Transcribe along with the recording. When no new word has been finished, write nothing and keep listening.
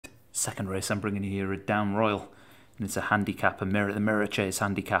Second race I'm bringing you here at Down Royal, and it's a handicap, the mirror chase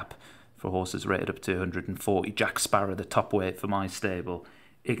handicap for horses rated up to 140. Jack Sparrow, the top weight for my stable.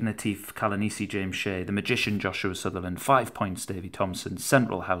 Ignatif Kalanisi, James Shea. The Magician, Joshua Sutherland. 5 points, Davy Thompson.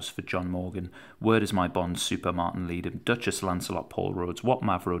 Central House for John Morgan. Word is My Bond, Super Martin Leadham. Duchess Lancelot, Paul Rhodes. What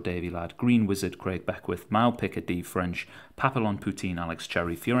Mavro, Davy Ladd. Green Wizard, Craig Beckwith. Mao Picker, D French. Papillon Poutine, Alex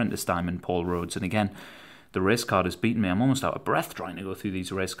Cherry. Fiorentis Diamond, Paul Rhodes. And again, the race card has beaten me. I'm almost out of breath trying to go through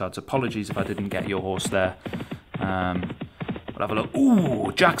these race cards. Apologies if I didn't get your horse there. But have a look.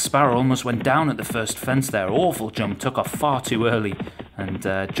 Ooh, Jack Sparrow almost went down at the first fence there. Awful jump. Took off far too early. And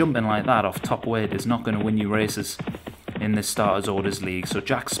jumping like that off top weight is not going to win you races in this Starters Orders League. So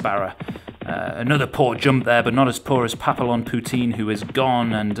Jack Sparrow, another poor jump there, but not as poor as Papillon Poutine, who is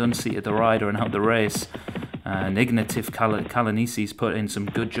gone and unseated the rider and out the race. And Ignatif Kalanisi's put in some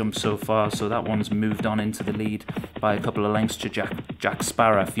good jumps so far, so that one's moved on into the lead by a couple of lengths to Jack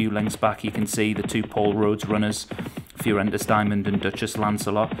Sparrow. A few lengths back, you can see the two Paul Rhodes runners, Fiorentis Diamond and Duchess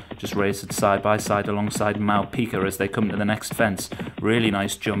Lancelot, just raced side by side alongside Mao Pica as they come to the next fence. Really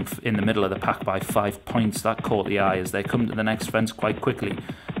nice jump in the middle of the pack by 5 points. That caught the eye as they come to the next fence quite quickly.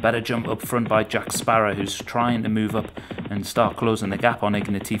 Better jump up front by Jack Sparrow, who's trying to move up and start closing the gap on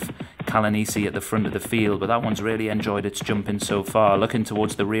Ignatif Kalanisi at the front of the field, but that one's really enjoyed its jumping so far. Looking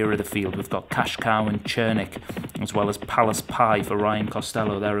towards the rear of the field, we've got Cash Cow and Chernik, as well as Palace Pie for Ryan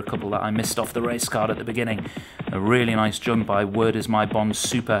Costello. They're a couple that I missed off the race card at the beginning. A really nice jump by Word is My Bond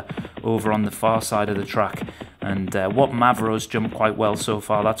Super over on the far side of the track. And What Mavro's jumped quite well so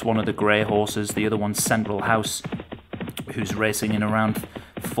far. That's one of the grey horses. The other one's Central House, who's racing in around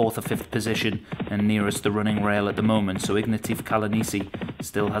 4th or 5th position and nearest the running rail at the moment. So Ignatif Kalanisi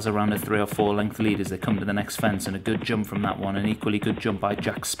still has around a 3 or 4 length lead as they come to the next fence, and a good jump from that one, an equally good jump by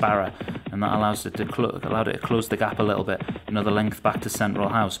Jack Sparrow, and that allows it to close the gap a little bit. Another length back to Central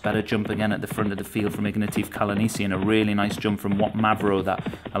House. Better jump again at the front of the field from Ignatif Kalanisi, and a really nice jump from What Mavro that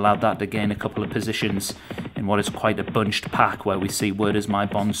allowed that to gain a couple of positions in what is quite a bunched pack, where we see Word is My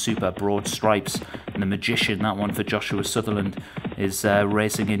Bond Super, Broad Stripes, and the Magician, that one for Joshua Sutherland, is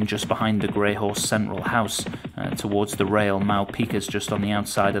racing in just behind the grey horse Central House towards the rail. Mao Pica's just on the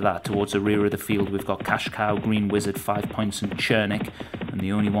outside of that. Towards the rear of the field, we've got Cash Cow, Green Wizard, 5 points, and Chernik, and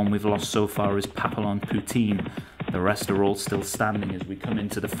the only one we've lost so far is Papillon Poutine. The rest are all still standing as we come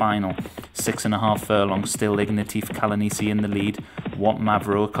into the final. 6.5 furlongs, still Ignatif Kalanisi in the lead. What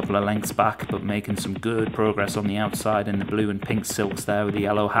Mavro a couple of lengths back, but making some good progress on the outside in the blue and pink silks there with the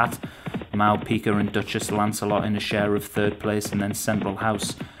yellow hat. Mao Pica and Duchess Lancelot in a share of 3rd place, and then Central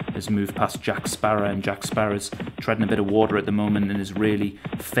House has moved past Jack Sparrow, and Jack Sparrow's treading a bit of water at the moment and is really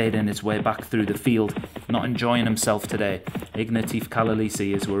fading his way back through the field. Not enjoying himself today. Ignatif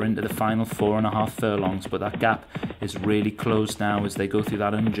Kalanisi, as we're into the final 4.5 furlongs, but that gap is really closed now as they go through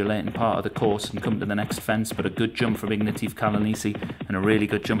that undulating part of the course and come to the next fence. But a good jump from Ignatif Kalanisi and a really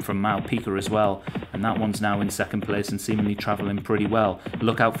good jump from Mao Pica as well, and that one's now in 2nd place and seemingly travelling pretty well.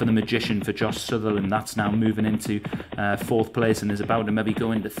 Look out for the Magician for Josh Sutherland. That's now moving into 4th place and is about to maybe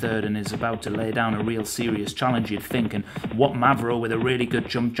go into 3rd and is about to lay down a real serious challenge, you'd think. And What Mavro with a really good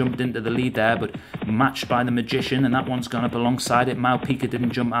jump jumped into the lead there, but matched by the Magician, and that one's gone up alongside it. Mao Pica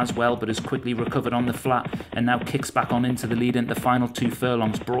didn't jump as well, but has quickly recovered on the flat and now kicks back on into the lead into the final 2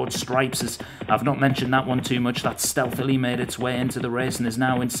 furlongs. Broad Stripes is, I've not mentioned that one too much. That stealthily made its way into the race and is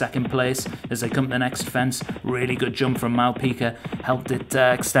now in 2nd place as they come to the next fence. Really good jump from Mao Pica, helped it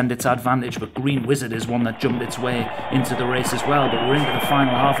extend its advantage, but Green Wizard is one that jumped its way into the race as well. But we're into the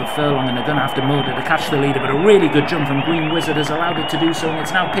final half of furlong and they're going to have to motor to catch the leader, but a really good jump from Green Wizard has allowed it to do so, and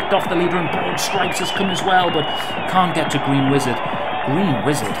it's now picked off the leader, and Broad Stripes has come as well, but can't get to Green Wizard. Green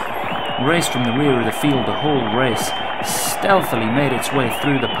Wizard raced from the rear of the field the whole race, stealthily made its way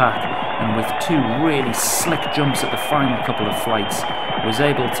through the pack, and with 2 really slick jumps at the final couple of flights was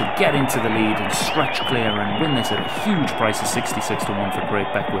able to get into the lead and stretch clear and win this at a huge price of 66 to 1 for Craig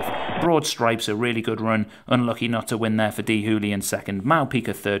Beckwith. Broad Stripes, a really good run, unlucky not to win there for D Hooley in 2nd. Mao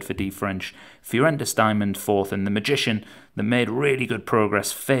Pica 3rd for D French. Fiorentis Diamond 4th, and the Magician that made really good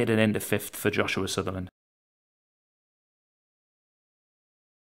progress faded into 5th for Joshua Sutherland.